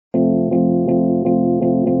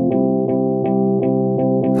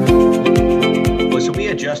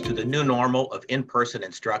adjust to the new normal of in-person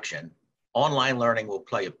instruction, online learning will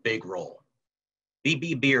play a big role.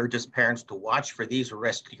 BBB urges parents to watch for these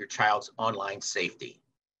risks to your child's online safety.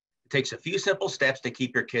 It takes a few simple steps to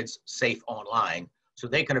keep your kids safe online so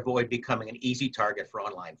they can avoid becoming an easy target for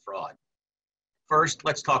online fraud. First,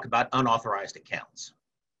 let's talk about unauthorized accounts.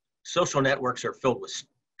 Social networks are filled with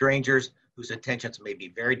strangers whose intentions may be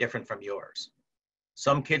very different from yours.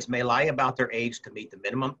 Some kids may lie about their age to meet the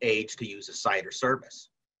minimum age to use a site or service.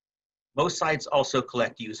 Most sites also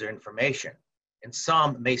collect user information, and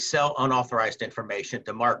some may sell unauthorized information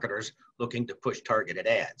to marketers looking to push targeted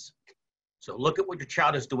ads. So look at what your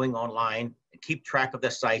child is doing online and keep track of the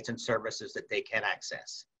sites and services that they can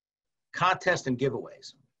access. Contests and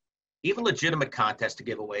giveaways. Even legitimate contests and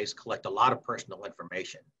giveaways collect a lot of personal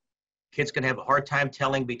information. Kids can have a hard time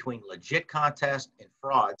telling between legit contests and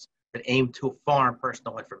frauds that aim to farm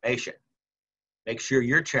personal information. Make sure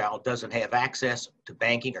your child doesn't have access to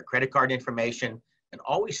banking or credit card information, and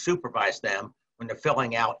always supervise them when they're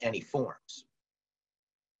filling out any forms.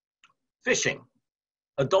 Phishing.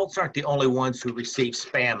 Adults aren't the only ones who receive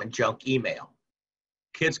spam and junk email.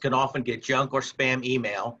 Kids can often get junk or spam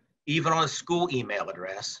email, even on a school email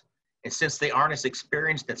address, and since they aren't as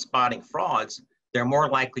experienced at spotting frauds, they're more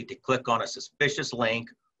likely to click on a suspicious link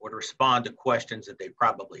or to respond to questions that they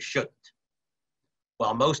probably shouldn't.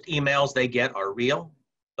 While most emails they get are real,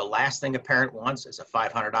 the last thing a parent wants is a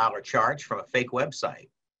 $500 charge from a fake website.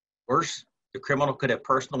 Worse, the criminal could have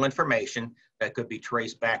personal information that could be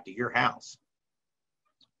traced back to your house.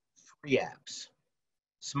 Free apps.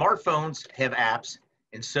 Smartphones have apps,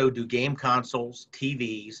 and so do game consoles,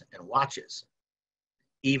 TVs, and watches.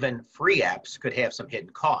 Even free apps could have some hidden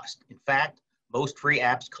cost. In fact, most free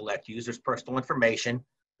apps collect users' personal information,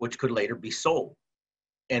 which could later be sold.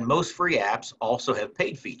 And most free apps also have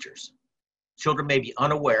paid features. Children may be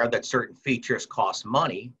unaware that certain features cost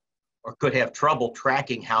money or could have trouble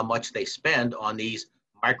tracking how much they spend on these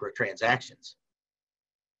microtransactions.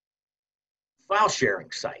 File sharing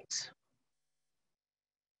sites.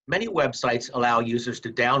 Many websites allow users to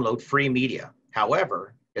download free media.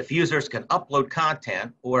 However, if users can upload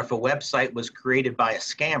content or if a website was created by a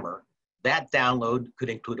scammer, that download could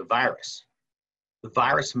include a virus. The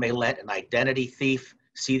virus may let an identity thief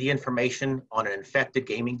see the information on an infected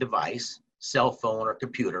gaming device, cell phone, or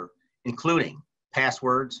computer, including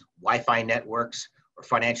passwords, Wi-Fi networks, or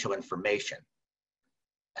financial information.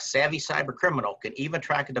 A savvy cybercriminal can even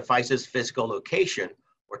track a device's physical location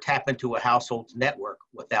or tap into a household's network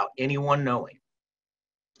without anyone knowing.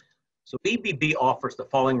 So BBB offers the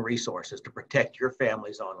following resources to protect your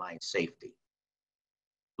family's online safety.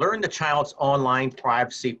 Learn the Child's Online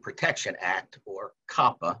Privacy Protection Act, or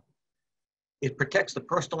COPPA. It protects the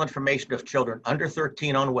personal information of children under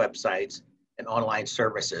 13 on websites and online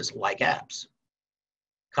services like apps.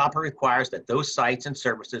 COPPA requires that those sites and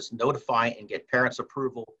services notify and get parents'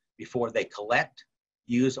 approval before they collect,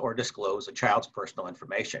 use, or disclose a child's personal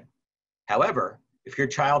information. However, if your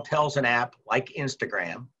child tells an app like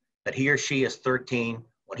Instagram that he or she is 13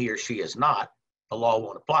 when he or she is not, the law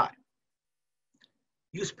won't apply.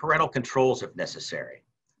 Use parental controls if necessary.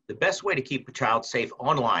 The best way to keep a child safe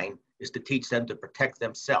online is to teach them to protect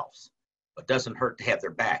themselves, but doesn't hurt to have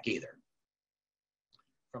their back either.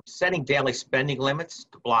 From setting daily spending limits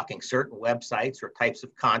to blocking certain websites or types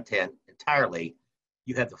of content entirely,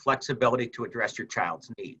 you have the flexibility to address your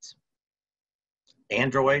child's needs.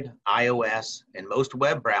 Android, iOS, and most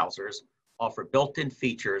web browsers offer built-in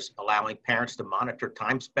features allowing parents to monitor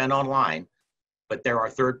time spent online, but there are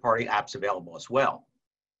third-party apps available as well.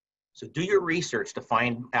 So do your research to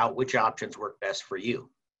find out which options work best for you.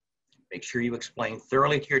 Make sure you explain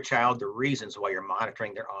thoroughly to your child the reasons why you're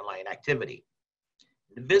monitoring their online activity.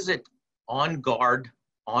 Visit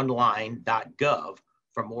onguardonline.gov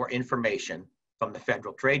for more information from the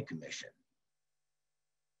Federal Trade Commission.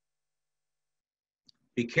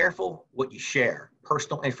 Be careful what you share.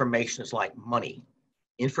 Personal information is like money.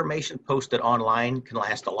 Information posted online can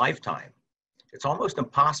last a lifetime. It's almost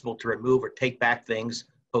impossible to remove or take back things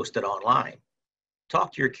posted online.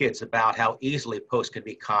 Talk to your kids about how easily posts can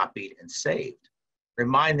be copied and saved.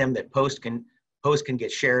 Remind them that posts can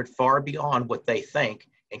get shared far beyond what they think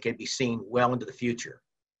and can be seen well into the future.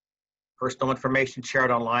 Personal information shared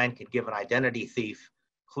online can give an identity thief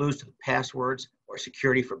clues to the passwords or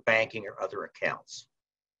security for banking or other accounts.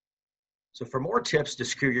 So for more tips to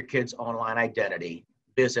secure your kids' online identity,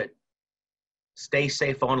 visit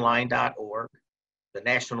staysafeonline.org. The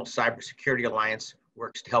National Cybersecurity Alliance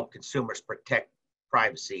works to help consumers protect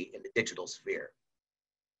privacy in the digital sphere.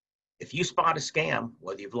 If you spot a scam,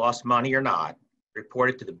 whether you've lost money or not, report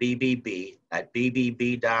it to the BBB at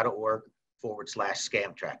bbb.org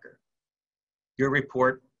scam tracker. Your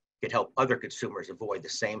report could help other consumers avoid the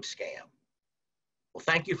same scam. Well,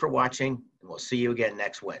 thank you for watching, and we'll see you again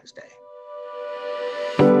next Wednesday.